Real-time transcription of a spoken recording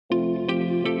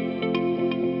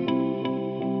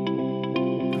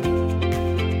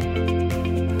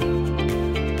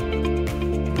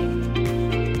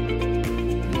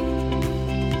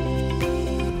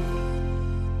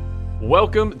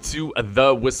Welcome to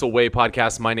the Whissel Way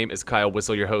podcast. My name is Kyle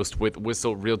Whissel, your host with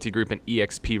Whissel Realty Group and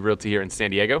eXp Realty here in San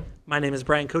Diego. My name is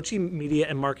Brian Kochi, Media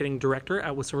and Marketing Director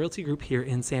at Whissel Realty Group here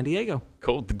in San Diego.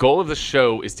 Cool. The goal of the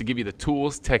show is to give you the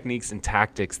tools, techniques, and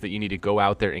tactics that you need to go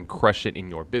out there and crush it in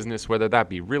your business, whether that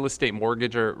be real estate,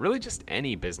 mortgage, or really just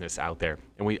any business out there.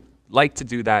 And we like to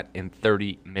do that in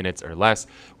 30 minutes or less.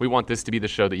 We want this to be the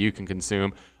show that you can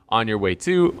consume on your way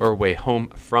to or way home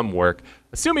from work,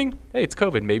 assuming, hey, it's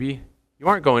COVID, maybe you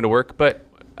aren't going to work, but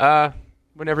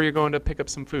whenever you're going to pick up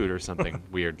some food or something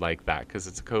weird like that, because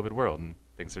it's a COVID world and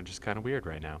things are just kind of weird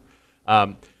right now.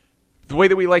 The way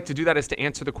that we like to do that is to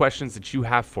answer the questions that you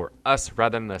have for us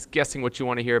rather than us guessing what you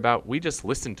want to hear about. We just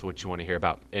listen to what you want to hear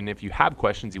about. And if you have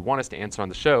questions you want us to answer on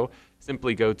the show,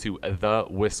 simply go to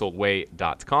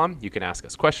thewhisselway.com. You can ask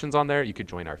us questions on there. You could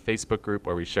join our Facebook group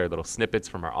where we share little snippets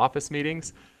from our office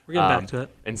meetings. We're getting back to it.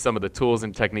 And some of the tools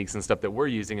and techniques and stuff that we're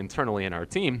using internally in our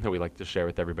team that we like to share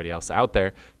with everybody else out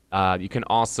there. You can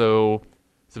also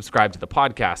subscribe to the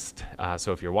podcast.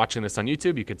 So if you're watching this on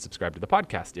YouTube, you can subscribe to the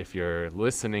podcast. If you're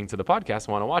listening to the podcast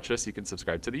and want to watch us, you can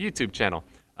subscribe to the YouTube channel.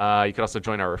 You can also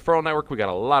join our referral network. We got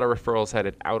a lot of referrals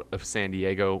headed out of San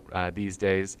Diego these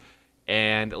days.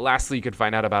 And lastly, you can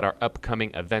find out about our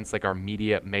upcoming events like our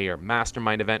Media Mayor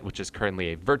Mastermind event, which is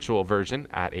currently a virtual version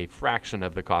at a fraction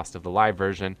of the cost of the live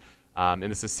version. And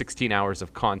this is 16 hours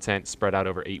of content spread out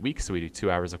over 8 weeks. So we do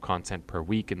 2 hours of content per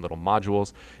week in little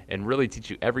modules and really teach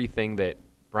you everything that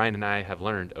Brian and I have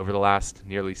learned over the last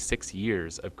nearly 6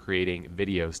 years of creating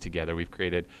videos together. We've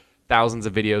created thousands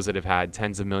of videos that have had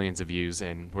tens of millions of views,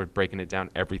 and we're breaking it down,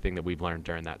 everything that we've learned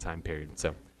during that time period.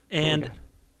 So, and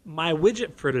my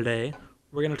widget for today,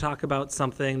 we're going to talk about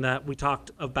something that we talked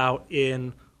about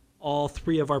in all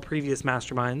 3 of our previous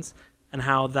masterminds and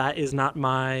how that is not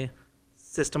my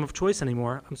system of choice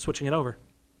anymore. I'm switching it over.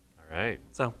 All right.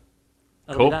 So,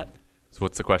 that'll cool. be that. So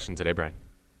what's the question today, Brian?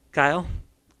 Kyle,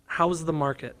 how's the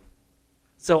market?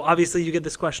 So obviously you get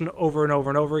this question over and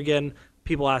over and over again.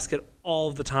 People ask it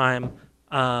all the time.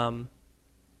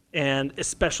 And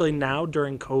especially now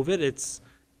during COVID, it's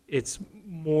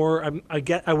more,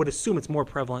 I would assume it's more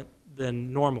prevalent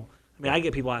than normal. I mean, I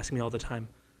get people asking me all the time,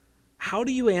 how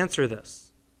do you answer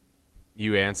this?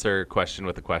 You answer a question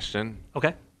with a question.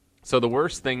 Okay. So the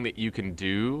worst thing that you can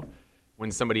do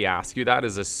when somebody asks you that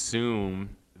is assume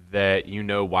that you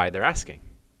know why they're asking,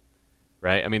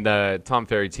 right? I mean, the Tom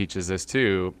Ferry teaches this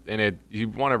too, and you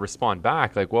want to respond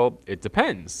back like, well, it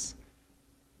depends.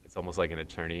 It's almost like an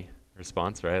attorney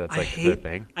response, right? That's like the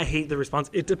thing. I hate the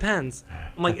response. It depends.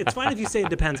 I'm like, it's fine if you say it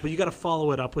depends, but you got to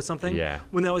follow it up with something. Yeah.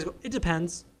 When they always go, it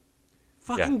depends.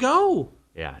 Fucking go.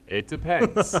 Yeah, it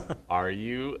depends. Are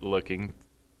you looking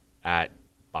at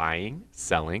buying,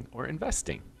 selling, or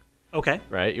investing? Okay.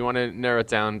 Right? You want to narrow it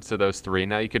down to those 3.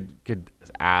 Now you could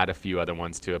add a few other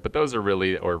ones to it, but those are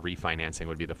really, or refinancing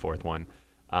would be the 4th one.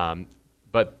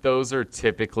 But those are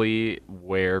typically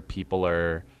where people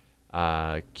are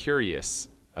curious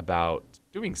about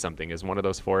doing something, is one of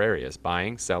those 4 areas: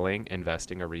 buying, selling,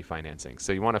 investing, or refinancing.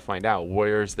 So you want to find out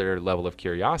where's their level of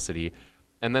curiosity,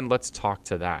 and then let's talk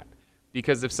to that.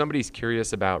 Because if somebody's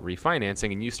curious about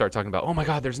refinancing and you start talking about, oh my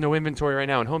God, there's no inventory right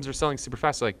now and homes are selling super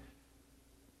fast, so like,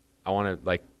 I want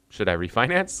to, should I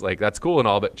refinance? Like, that's cool and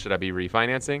all, but should I be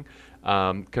refinancing?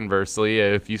 Conversely,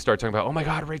 if you start talking about, oh my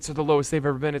God, rates are the lowest they've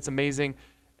ever been, it's amazing.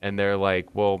 And they're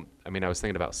like, well, I mean, I was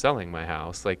thinking about selling my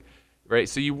house. Like, right?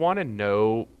 So you want to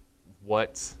know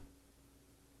what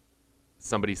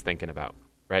somebody's thinking about,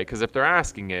 right? Because if they're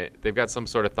asking it, they've got some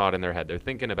sort of thought in their head. They're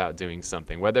thinking about doing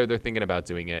something. Whether they're thinking about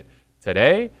doing it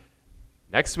today,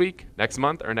 next week, next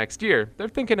month, or next year, they're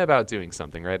thinking about doing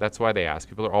something, right? That's why they ask.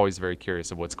 People are always very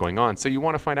curious of what's going on. So you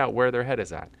want to find out where their head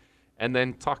is at and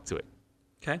then talk to it.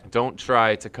 Okay. Don't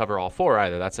try to cover all 4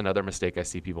 either. That's another mistake I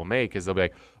see people make, is they'll be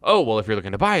like, oh, well, if you're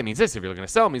looking to buy, it means this. If you're looking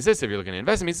to sell, it means this. If you're looking to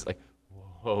invest, it means this. Like,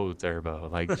 whoa, Turbo,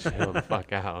 like, chill the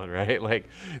fuck out, right? Like,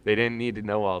 they didn't need to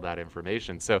know all that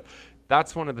information. So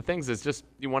that's one of the things, is just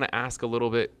you want to ask a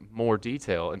little bit more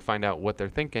detail and find out what they're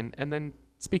thinking and then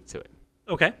speak to it.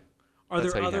 Okay. Are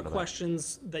there other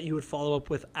questions that you would follow up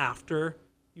with after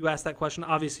you ask that question?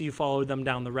 Obviously, you followed them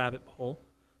down the rabbit hole.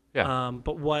 Yeah.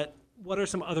 But what are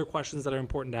some other questions that are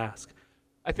important to ask?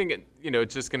 I think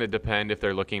it's just going to depend if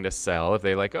they're looking to sell. If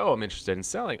they like, oh, I'm interested in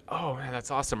selling. Oh man,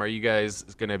 that's awesome. Are you guys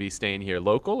going to be staying here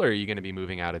local, or are you going to be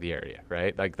moving out of the area?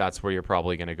 Right? Like, that's where you're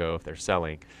probably going to go if they're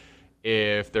selling.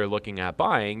 If they're looking at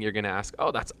buying, you're going to ask,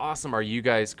 oh, that's awesome. Are you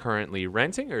guys currently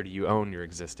renting, or do you own your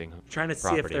existing trying to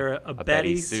property? See if they're a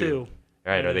Betty Sue.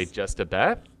 Right? Are they just a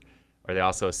Beth? Or are they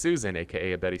also a Susan,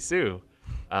 aka a Betty Sue?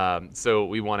 So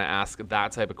we want to ask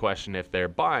that type of question if they're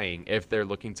buying. If they're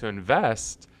looking to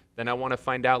invest, Then I want to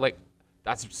find out, like,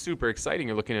 that's super exciting.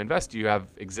 You're looking to invest. Do you have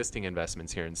existing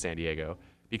investments here in San Diego?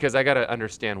 Because I got to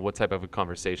understand what type of a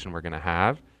conversation we're going to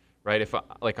have, right? If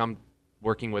I'm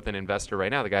working with an investor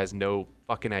right now, the guy has no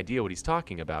fucking idea what he's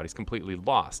talking about. He's completely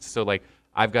lost. So like,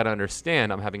 I've got to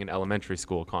understand I'm having an elementary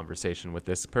school conversation with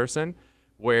this person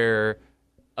where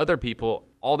other people,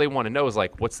 all they want to know is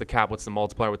like, what's the cap? What's the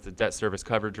multiplier? What's the debt service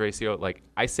coverage ratio? Like,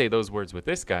 I say those words with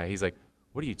this guy. He's like,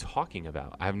 what are you talking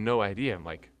about? I have no idea. I'm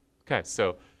like, okay.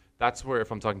 So that's where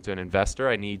if I'm talking to an investor,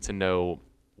 I need to know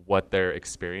what their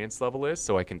experience level is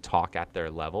so I can talk at their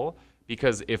level.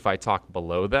 Because if I talk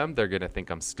below them, they're going to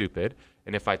think I'm stupid.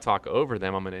 And if I talk over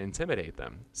them, I'm going to intimidate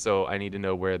them. So I need to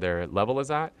know where their level is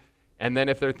at. And then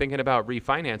if they're thinking about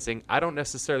refinancing, I don't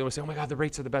necessarily want to say, oh my God, the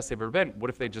rates are the best they've ever been. What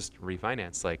if they just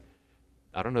refinance? Like,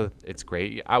 I don't know. It's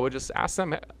great. I would just ask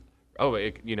them,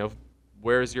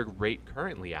 where is your rate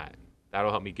currently at?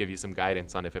 That'll help me give you some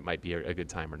guidance on if it might be a good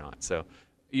time or not. So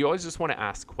you always just want to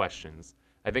ask questions.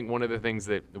 I think one of the things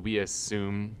that we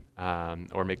assume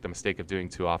or make the mistake of doing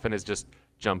too often is just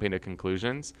jumping to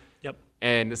conclusions. Yep.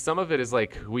 And some of it is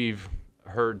like we've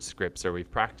heard scripts or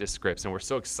we've practiced scripts and we're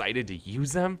so excited to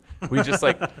use them. We just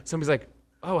like, somebody's like,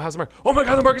 oh, how's the market? Oh my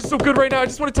God, the market's so good right now. I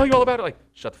just want to tell you all about it. Like,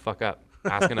 shut the fuck up.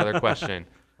 Ask another question.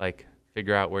 Like,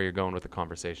 figure out where you're going with the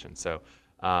conversation. So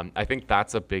I think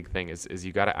that's a big thing is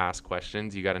you got to ask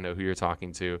questions. You got to know who you're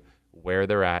talking to, where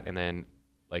they're at, and then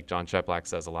like John Cheplack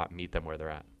says a lot, meet them where they're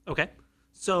at. Okay.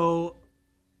 So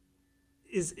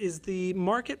is the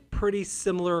market pretty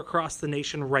similar across the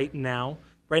nation right now?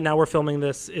 Right now we're filming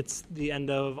this. It's the end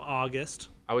of August.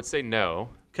 I would say no.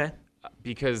 Okay.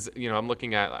 Because,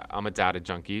 I'm a data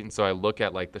junkie. And so I look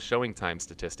at like the showing time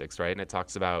statistics, right? And it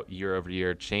talks about year over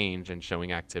year change in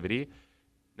showing activity.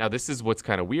 Now, this is what's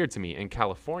kind of weird to me. In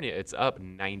California, it's up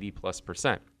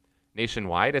 90+%.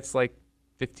 Nationwide, it's like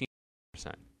 15%.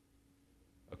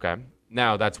 Okay.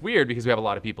 Now, that's weird because we have a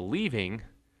lot of people leaving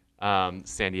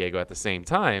San Diego at the same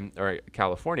time, or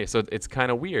California. So it's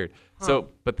kind of weird. Huh. So,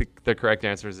 but the correct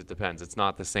answer is it depends. It's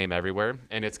not the same everywhere.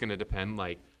 And it's going to depend,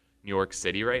 like New York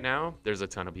City right now, there's a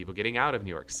ton of people getting out of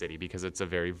New York City because it's a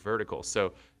very vertical.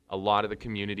 So a lot of the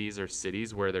communities or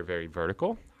cities where they're very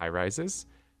vertical, high rises,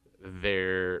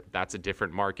 that's a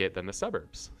different market than the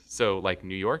suburbs. So like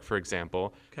New York, for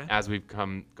example, as we've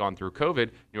gone through COVID,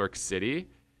 New York City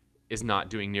is not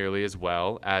doing nearly as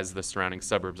well as the surrounding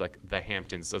suburbs, like the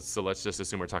Hamptons. So let's just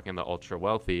assume we're talking the ultra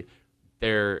wealthy.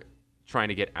 They're trying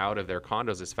to get out of their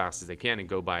condos as fast as they can and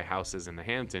go buy houses in the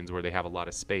Hamptons where they have a lot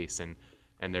of space and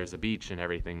there's a beach and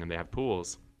everything and they have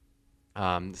pools.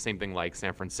 The same thing like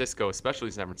San Francisco,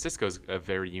 especially San Francisco is a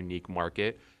very unique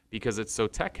market because it's so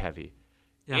tech heavy.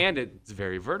 Yeah. And it's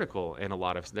very vertical in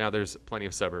now there's plenty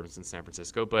of suburbs in San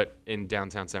Francisco, but in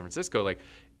downtown San Francisco, like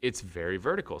it's very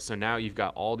vertical. So now you've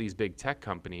got all these big tech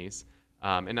companies,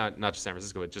 and not just San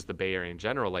Francisco, but just the Bay Area in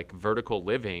general, like vertical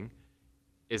living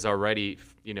is already,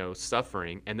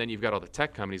 suffering. And then you've got all the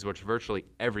tech companies, which virtually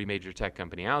every major tech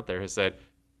company out there has said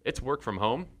it's work from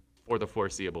home for the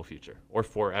foreseeable future or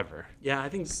forever. Yeah, I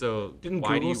think so. Didn't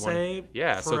Google say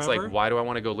Yeah, forever? So it's like, why do I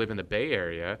want to go live in the Bay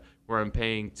Area where I'm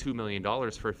paying $2 million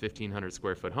for a 1,500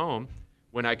 square foot home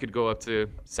when I could go up to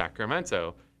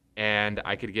Sacramento and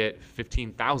I could get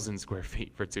 15,000 square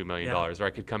feet for $2 million, or I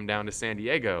could come down to San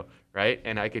Diego, right?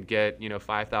 And I could get,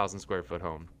 5,000 square foot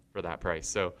home for that price.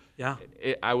 So yeah,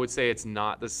 I would say it's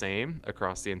not the same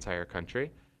across the entire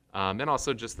country. And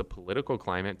also just the political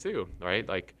climate too, right?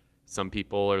 Like some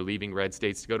people are leaving red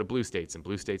states to go to blue states and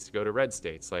blue states to go to red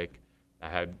states. Like I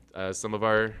had some of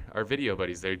our video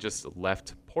buddies, they just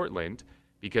left Portland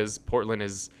because Portland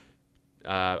is,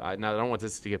 now I don't want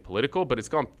this to get political, but it's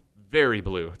gone very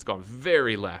blue. It's gone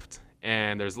very left.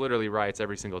 And there's literally riots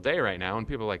every single day right now. And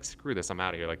people are like, screw this, I'm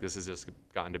out of here. Like this has just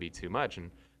gotten to be too much. And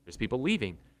there's people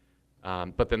leaving.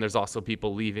 But then there's also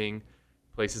people leaving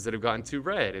places that have gotten too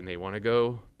red and they want to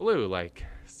go blue. Like,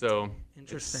 so.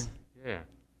 Interesting. Yeah.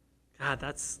 God,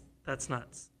 that's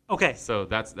nuts. Okay. So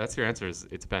that's your answer is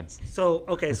it depends. So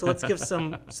let's give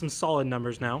some solid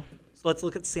numbers now. So let's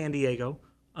look at San Diego.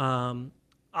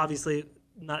 Obviously,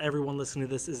 not everyone listening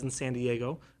to this is in San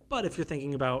Diego, but if you're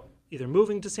thinking about either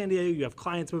moving to San Diego, you have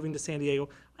clients moving to San Diego,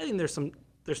 I think there's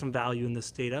some value in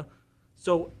this data.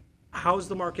 So how's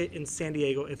the market in San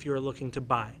Diego if you're looking to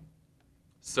buy?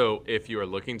 So if you are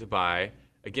looking to buy,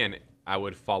 again, I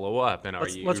would follow up. And are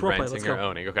you renting or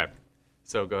owning? Okay.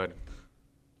 So go ahead.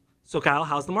 So Kyle,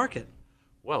 how's the market?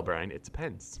 Well, Brian, it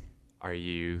depends. Are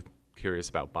you curious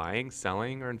about buying,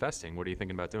 selling, or investing? What are you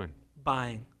thinking about doing?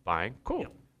 Buying. Buying? Cool.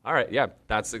 Yep. All right. Yeah,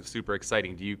 that's super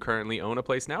exciting. Do you currently own a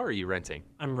place now or are you renting?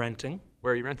 I'm renting.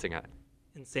 Where are you renting at?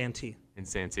 In Santee. In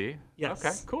Santee? Yes.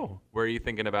 Okay, cool. Where are you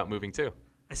thinking about moving to?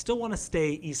 I still want to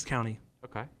stay East County.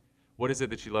 Okay. What is it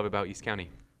that you love about East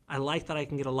County? I like that I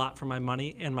can get a lot for my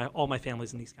money, and all my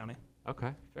family's in East County.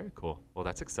 Okay, very cool. Well,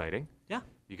 that's exciting. Yeah.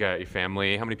 You got your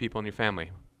family. How many people in your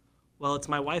family? Well, it's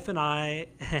my wife and I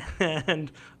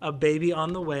and a baby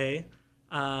on the way.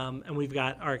 And we've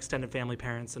got our extended family,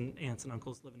 parents and aunts and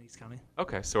uncles live in East County.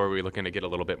 Okay, so are we looking to get a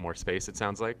little bit more space, it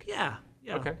sounds like? Yeah.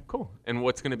 Okay, cool. And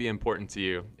what's going to be important to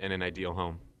you in an ideal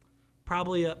home?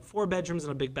 Probably 4 bedrooms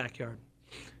and a big backyard.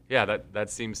 Yeah, that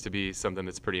seems to be something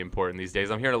that's pretty important these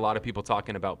days. I'm hearing a lot of people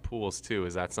talking about pools too.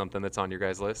 Is that something that's on your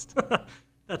guys' list?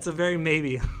 That's a very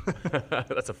maybe.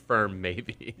 That's a firm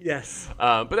maybe. Yes.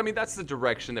 But I mean, that's the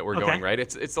direction that we're going, right?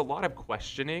 It's a lot of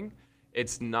questioning.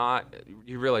 It's not,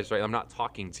 you realize, right? I'm not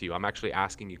talking to you. I'm actually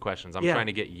asking you questions. I'm trying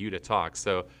to get you to talk.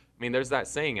 So, I mean, there's that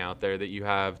saying out there that you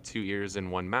have 2 ears and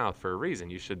 1 mouth for a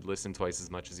reason. You should listen twice as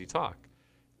much as you talk.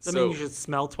 Does that mean you should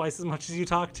smell twice as much as you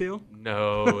talk to?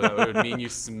 No, that would mean you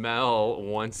smell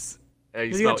once.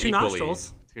 You smell got 2 equally.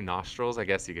 nostrils. 2 nostrils? I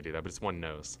guess you could do that, but it's 1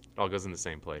 nose. It all goes in the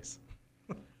same place.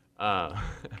 But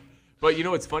you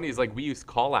know what's funny is like we use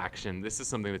call action. This is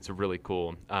something that's really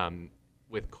cool.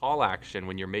 With call action,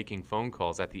 when you're making phone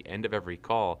calls, at the end of every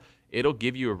call, it'll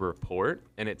give you a report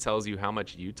and it tells you how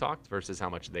much you talked versus how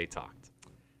much they talked.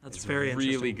 That's very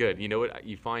interesting. Really good. You know what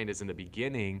you find is in the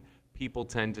beginning, people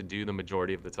tend to do the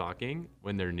majority of the talking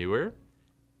when they're newer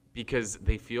because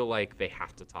they feel like they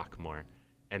have to talk more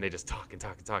and they just talk and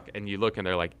talk and talk. And you look and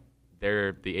they're like,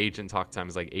 the agent talk time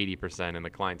is like 80% and the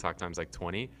client talk time is like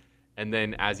 20. And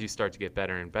then as you start to get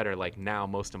better and better, like now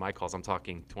most of my calls, I'm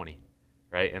talking 20.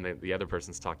 Right? And the other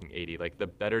person's talking 80. Like the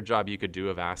better job you could do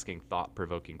of asking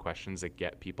thought-provoking questions that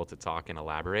get people to talk and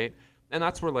elaborate. And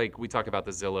that's where like we talk about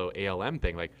the Zillow ALM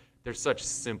thing. Like there's such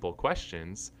simple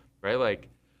questions, right? Like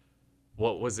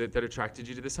what was it that attracted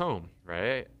you to this home,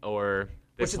 right? Or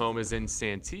this home is in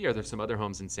Santee. Are there some other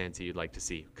homes in Santee you'd like to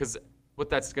see? Because what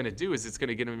that's going to do is it's going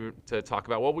to get them to talk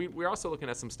about, well, we're also looking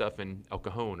at some stuff in El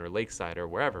Cajon or Lakeside or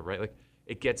wherever, right? Like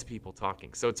it gets people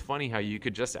talking. So it's funny how you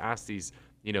could just ask these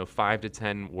 5 to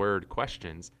 10 word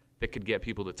questions that could get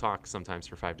people to talk sometimes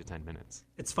for 5 to 10 minutes.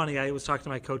 It's funny. I was talking to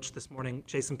my coach this morning,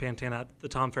 Jason Pantana at the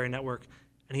Tom Ferry Network,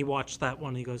 and he watched that one.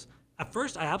 And he goes, at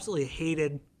first, I absolutely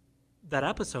hated that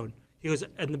episode. He goes,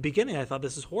 in the beginning, I thought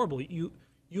this is horrible.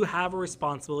 You have a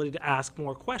responsibility to ask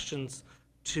more questions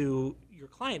to your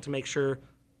client to make sure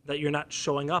that you're not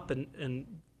showing up and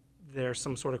they're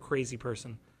some sort of crazy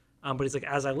person. But he's like,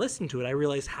 as I listened to it, I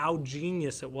realized how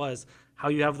genius it was, how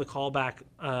you have the callback.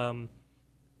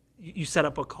 You set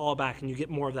up a callback and you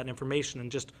get more of that information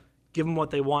and just give them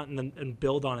what they want and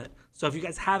build on it. So if you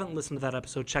guys haven't listened to that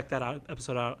episode, check that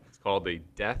episode out. It's called The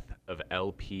Death of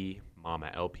LP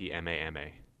Mama,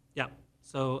 LPMAMA. Yeah.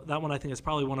 So that one I think is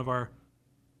probably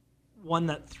one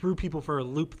that threw people for a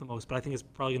loop the most, but I think it's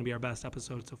probably going to be our best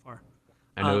episode so far.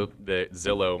 I know that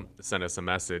Zillow sent us a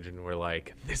message and we're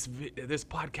like, this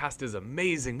podcast is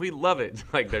amazing. We love it.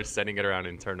 Like they're sending it around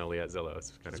internally at Zillow.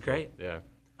 It's kind of cool. Great. Yeah.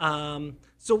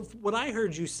 So what I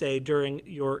heard you say during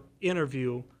your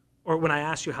interview, or when I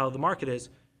asked you how the market is,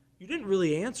 you didn't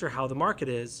really answer how the market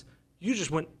is. You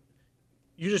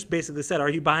just basically said, are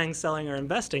you buying, selling, or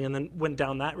investing? And then went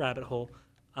down that rabbit hole.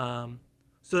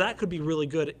 So that could be really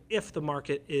good if the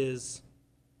market is.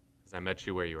 Because I met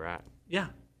you where you were at. Yeah.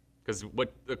 Because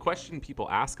what the question people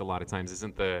ask a lot of times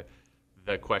isn't the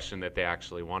question that they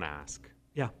actually want to ask.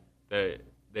 Yeah. They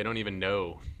don't even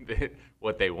know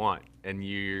what they want. And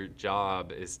your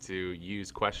job is to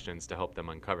use questions to help them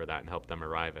uncover that and help them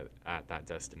arrive at that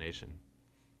destination.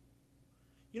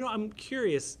 I'm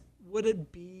curious, would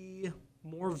it be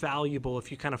more valuable if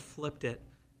you kind of flipped it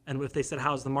and if they said,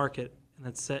 how's the market?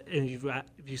 And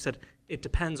if you said, it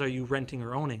depends, are you renting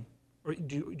or owning? Or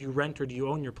do you rent or do you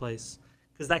own your place?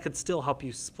 Because that could still help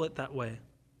you split that way,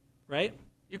 right?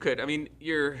 You could. I mean,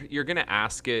 you're going to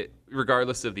ask it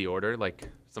regardless of the order. Like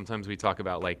sometimes we talk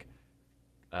about like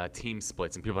team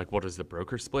splits and people are like, well, does the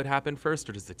broker split happen first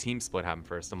or does the team split happen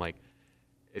first? I'm like,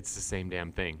 it's the same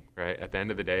damn thing, right? At the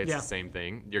end of the day, it's the same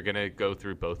thing. You're going to go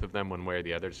through both of them one way or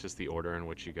the other. It's just the order in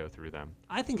which you go through them.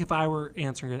 I think if I were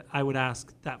answering it, I would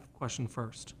ask that question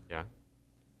first. Yeah.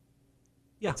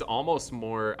 Yeah. It's almost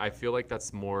more, I feel like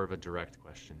that's more of a direct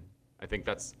question. I think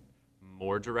that's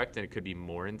more direct and it could be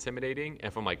more intimidating.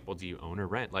 If I'm like, well, do you own or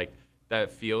rent? Like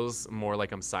that feels more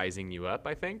like I'm sizing you up,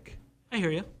 I think. I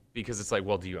hear you. Because it's like,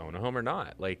 well, do you own a home or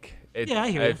not? Like I hear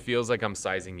you. It feels like I'm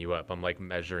sizing you up. I'm like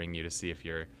measuring you to see if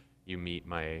you meet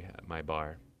my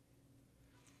bar.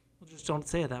 Well, just don't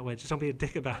say it that way. Just don't be a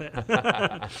dick about it. All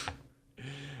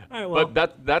right, well.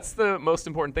 But that's the most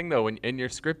important thing though in your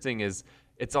scripting is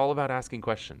It's all about asking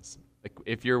questions. Like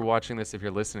if you're watching this, if you're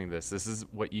listening to this, this is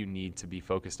what you need to be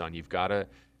focused on. You've got to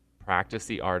practice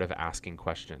the art of asking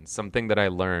questions. Something that I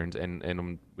learned,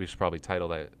 and we should probably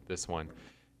title this one,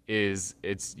 is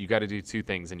you got to do two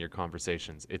things in your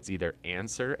conversations. It's either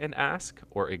answer and ask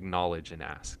or acknowledge and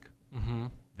ask. Mm-hmm.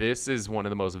 This is one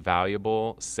of the most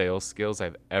valuable sales skills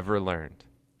I've ever learned.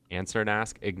 Answer and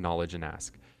ask, acknowledge and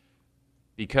ask.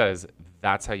 Because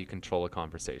that's how you control a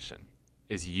conversation.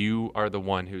 Is you are the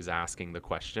one who's asking the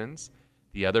questions.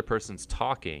 The other person's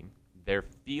talking. They're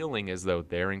feeling as though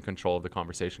they're in control of the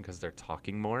conversation because they're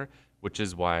talking more, which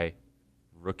is why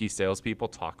rookie salespeople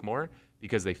talk more,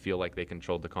 because they feel like they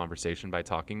controlled the conversation by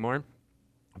talking more.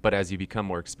 But as you become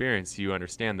more experienced, you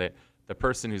understand that the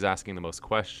person who's asking the most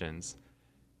questions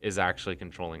is actually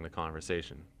controlling the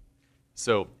conversation.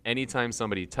 So anytime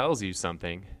somebody tells you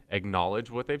something,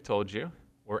 acknowledge what they've told you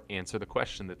or answer the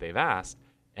question that they've asked,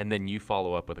 and then you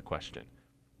follow up with a question.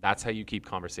 That's how you keep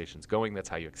conversations going. That's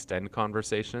how you extend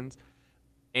conversations.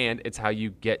 And it's how you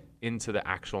get into the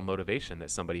actual motivation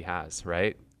that somebody has,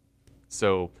 right?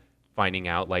 So finding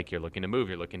out like you're looking to move,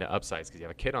 you're looking to upsize because you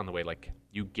have a kid on the way, like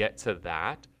you get to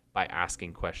that by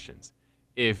asking questions.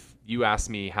 If you ask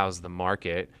me, how's the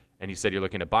market? And you said you're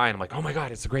looking to buy, and I'm like, oh my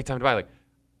God, it's a great time to buy. Like,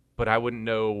 but I wouldn't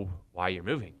know why you're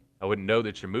moving. I wouldn't know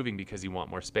that you're moving because you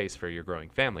want more space for your growing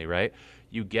family, right?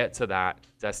 You get to that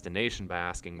destination by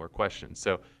asking more questions.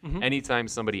 So anytime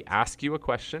somebody asks you a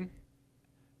question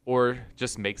or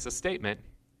just makes a statement,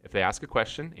 if they ask a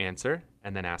question, answer,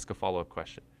 and then ask a follow-up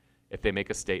question. If they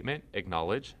make a statement,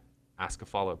 acknowledge, ask a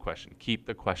follow-up question. Keep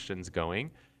the questions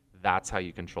going. That's how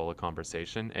you control a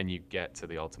conversation and you get to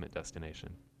the ultimate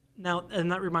destination. Now,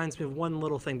 and that reminds me of one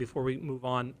little thing before we move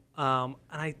on. And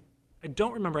I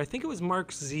don't remember. I think it was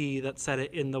Mark Z that said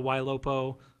it in the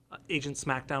Ylopo Agent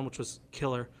Smackdown, which was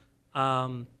killer.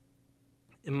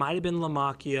 It might have been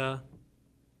Lamakia.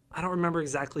 I don't remember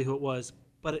exactly who it was,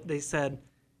 but they said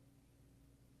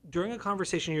during a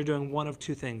conversation, you're doing one of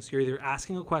two things. You're either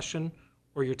asking a question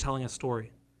or you're telling a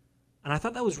story. And I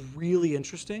thought that was really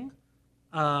interesting.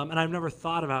 And I've never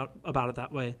thought about it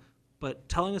that way. But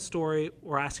telling a story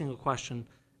or asking a question.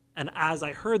 And as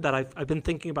I heard that, I've been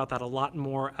thinking about that a lot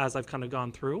more as I've kind of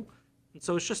gone through. And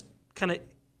so it's just kind of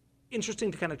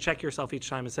interesting to kind of check yourself each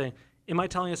time and say, am I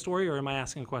telling a story or am I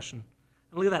asking a question?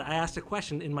 And look at that. I asked a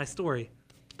question in my story.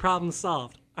 Problem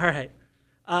solved. All right.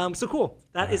 So cool.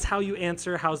 That is how you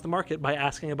answer how's the market, by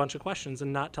asking a bunch of questions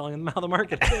and not telling them how the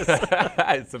market is.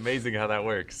 It's amazing how that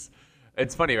works.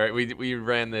 It's funny, right? We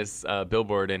ran this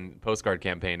billboard and postcard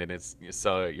campaign, and it's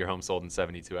sell your home sold in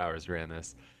 72 hours. We ran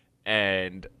this,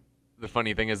 and the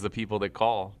funny thing is the people that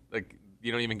call, like,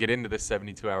 you don't even get into this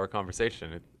 72-hour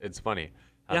conversation. It's funny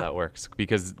how that works,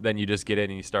 because then you just get in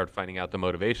and you start finding out the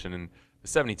motivation, and the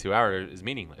 72-hour is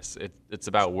meaningless. It's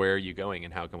about where are you going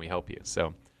and how can we help you.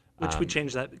 So, which we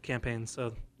changed that campaign.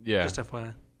 So yeah, just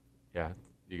FYI. Yeah,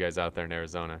 you guys out there in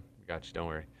Arizona, we got you. Don't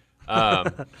worry.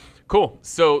 Cool.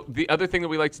 So the other thing that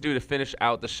we like to do to finish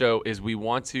out the show is we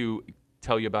want to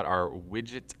tell you about our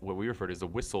widget, what we refer to as the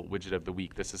Whissel widget of the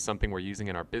week. This is something we're using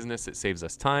in our business. It saves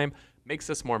us time, makes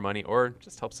us more money, or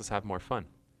just helps us have more fun.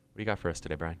 What do you got for us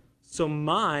today, Brian? So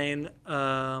mine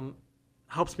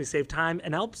helps me save time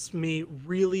and helps me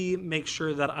really make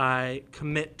sure that I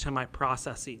commit to my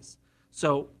processes.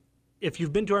 So if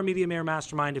you've been to our Media Mayor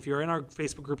Mastermind, if you're in our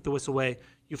Facebook group, The Whissel Way,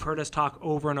 you've heard us talk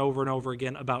over and over and over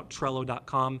again about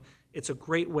Trello.com. It's a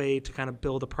great way to kind of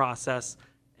build a process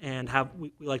and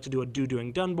we like to do a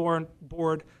doing done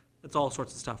board. It's all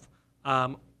sorts of stuff.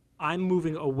 I'm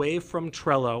moving away from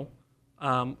Trello,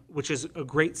 which is a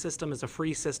great system, it's a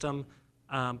free system,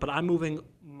 but I'm moving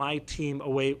my team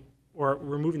away, or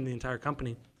we're moving the entire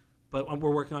company, but we're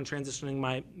working on transitioning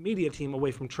my media team away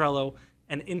from Trello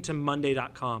and into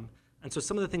Monday.com. And so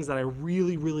some of the things that I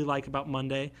really, really like about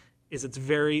Monday is it's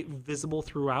very visible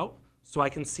throughout. So I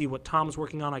can see what Tom's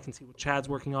working on. I can see what Chad's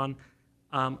working on.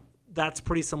 That's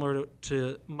pretty similar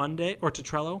to Monday or to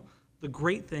Trello. The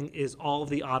great thing is all of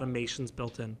the automations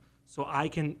built in. So I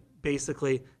can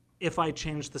basically, if I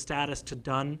change the status to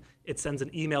done, it sends an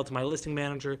email to my listing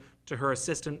manager, to her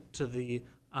assistant, to the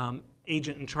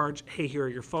agent in charge. Hey, here are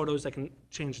your photos. I can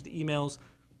change the emails.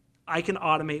 I can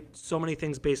automate so many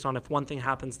things based on if one thing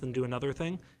happens, then do another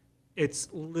thing. It's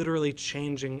literally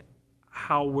changing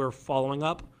how we're following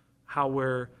up, how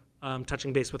we're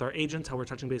touching base with our agents, how we're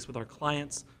touching base with our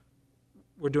clients.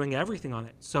 We're doing everything on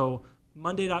it. So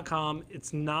Monday.com,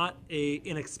 it's not a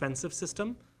inexpensive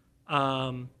system,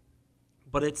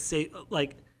 but it's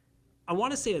I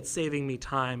want to say it's saving me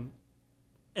time,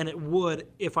 and it would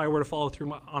if I were to follow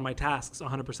through on my tasks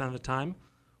 100% of the time.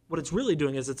 what it's really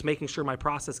doing is it's making sure my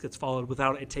process gets followed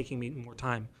without it taking me more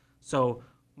time. So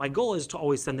my goal is to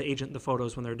always send the agent the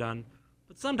photos when they're done,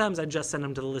 but sometimes I just send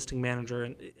them to the listing manager,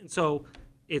 and so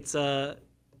it's a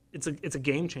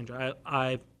game changer.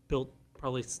 I've built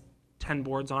probably 10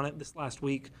 boards on it this last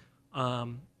week.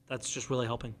 That's just really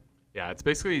helping. Yeah, it's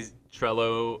basically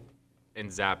Trello and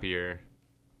Zapier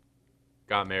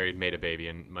got married, made a baby,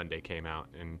 and Monday came out,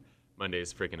 and Monday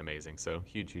is freaking amazing. So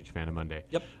huge fan of Monday.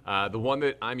 Yep. The one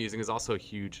that I'm using is also a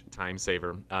huge time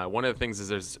saver. One of the things is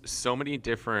there's so many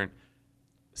different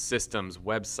systems,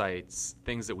 websites,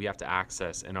 things that we have to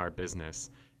access in our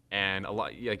business. And a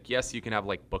lot, like, yes, you can have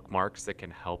like bookmarks that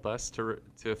can help us to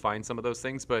find some of those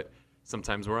things, but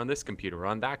sometimes we're on this computer, we're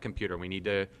on that computer. We need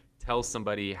to tell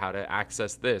somebody how to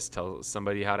access this, tell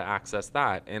somebody how to access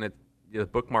that. And the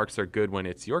bookmarks are good when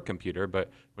it's your computer, but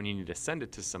when you need to send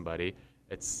it to somebody,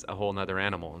 it's a whole nother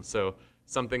animal. And so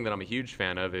something that I'm a huge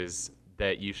fan of is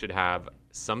that you should have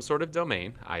some sort of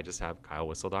domain. I just have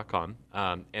kylewhissel.com.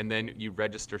 And then you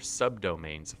register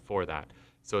subdomains for that.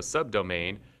 So a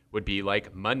subdomain would be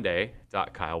like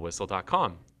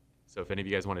monday.kylewhissel.com. So if any of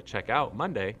you guys want to check out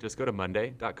Monday, just go to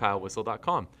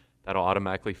monday.kylewhissel.com. That'll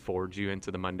automatically forward you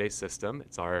into the Monday system.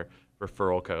 It's our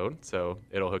referral code. So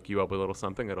it'll hook you up with a little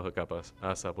something. It'll hook up us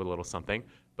up with a little something.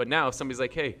 But now if somebody's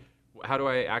like, hey, how do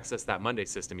I access that Monday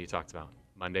system you talked about?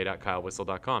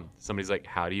 Monday.kylewhissel.com. Somebody's like,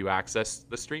 how do you access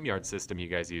the StreamYard system you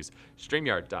guys use?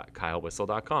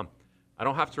 StreamYard.kylewhissel.com. I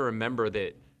don't have to remember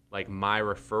that, like, my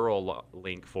referral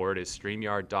link for it is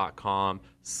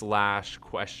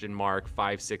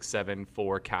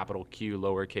StreamYard.com/?567 capital Q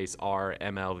lowercase r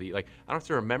MLV. Like, I don't have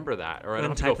to remember that, or I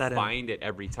don't have to go find it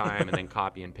every time and then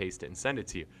copy and paste it and send it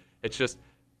to you. It's just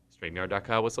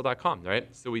StreamYard.kylewhissel.com, right?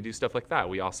 So we do stuff like that.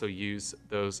 We also use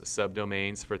those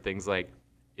subdomains for things like,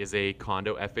 is a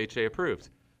condo FHA approved?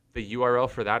 The URL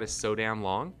for that is so damn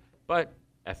long, but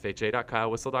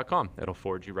FHA.kylewhissel.com. It'll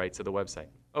forward you right to the website.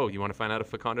 Oh, you want to find out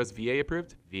if a condo is VA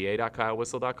approved?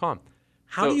 VA.kylewhissel.com.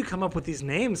 How do you come up with these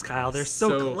names, Kyle? They're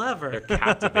so clever. They're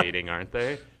captivating, aren't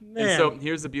they? Man. And so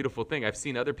here's the beautiful thing. I've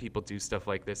seen other people do stuff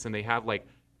like this, and they have like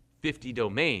 50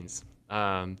 domains.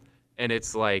 And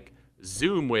it's like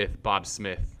Zoom with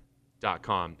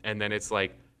bobsmith.com. And then it's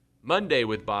like Monday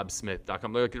with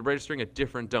bobsmith.com. They're like registering a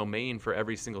different domain for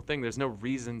every single thing. There's no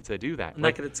reason to do that. And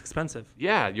like, it's expensive.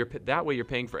 Yeah, that way you're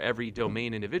paying for every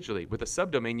domain individually. With a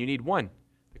subdomain, you need one.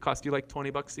 It costs you like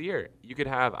 $20 a year. You could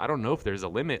have, I don't know if there's a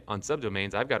limit on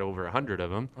subdomains. I've got over 100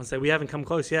 of them. I'll say we haven't come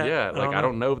close yet. Yeah, I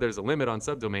don't know if there's a limit on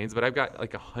subdomains, but I've got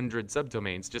like 100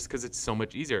 subdomains just because it's so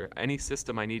much easier. Any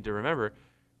system I need to remember,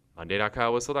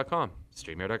 monday.kylewhissel.com,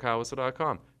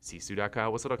 streamyard.kylewhissel.com,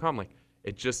 sisu.kylewhissel.com. Like,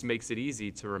 it just makes it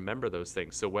easy to remember those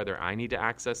things. So whether I need to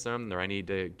access them or I need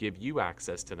to give you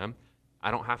access to them, I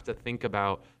don't have to think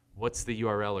about what's the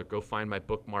URL or go find my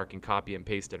bookmark and copy and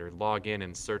paste it or log in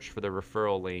and search for the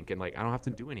referral link. And like, I don't have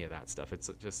to do any of that stuff. It's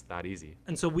just that easy.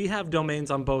 And so we have domains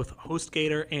on both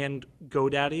HostGator and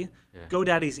GoDaddy. Yeah.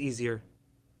 GoDaddy's easier.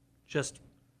 It's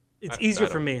easier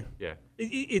for me. Yeah.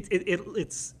 It's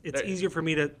easier for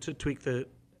me to tweak the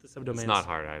subdomains. It's not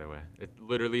hard either way. It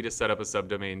literally, to set up a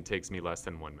subdomain takes me less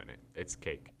than 1 minute. It's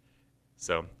cake.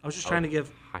 So I was just trying to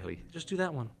give just do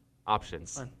that one.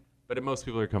 Options. Fine. But most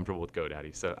people are comfortable with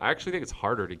GoDaddy. So I actually think it's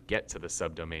harder to get to the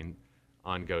subdomain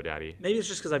on GoDaddy. Maybe it's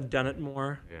just because I've done it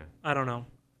more. Yeah. I don't know.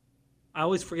 I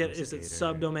always forget, is it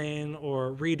subdomain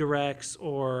or redirects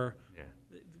or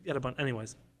get a bunch.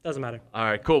 Anyways, doesn't matter. All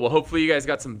right, cool. Well, hopefully you guys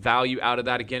got some value out of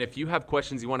that. Again, if you have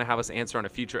questions you want to have us answer on a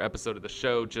future episode of the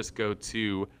show, just go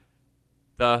to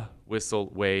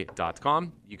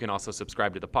thewhisselway.com. You can also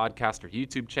subscribe to the podcast or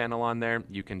YouTube channel on there.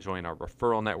 You can join our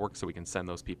referral network so we can send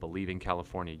those people leaving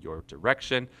California your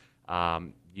direction.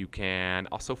 You can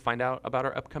also find out about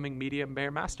our upcoming Media Mayor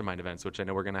Mastermind events, which I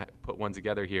know we're going to put one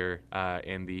together here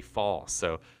in the fall.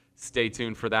 So stay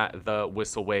tuned for that,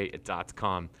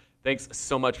 thewhisselway.com. Thanks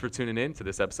so much for tuning in to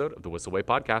this episode of the Whissel Way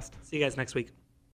Podcast. See you guys next week.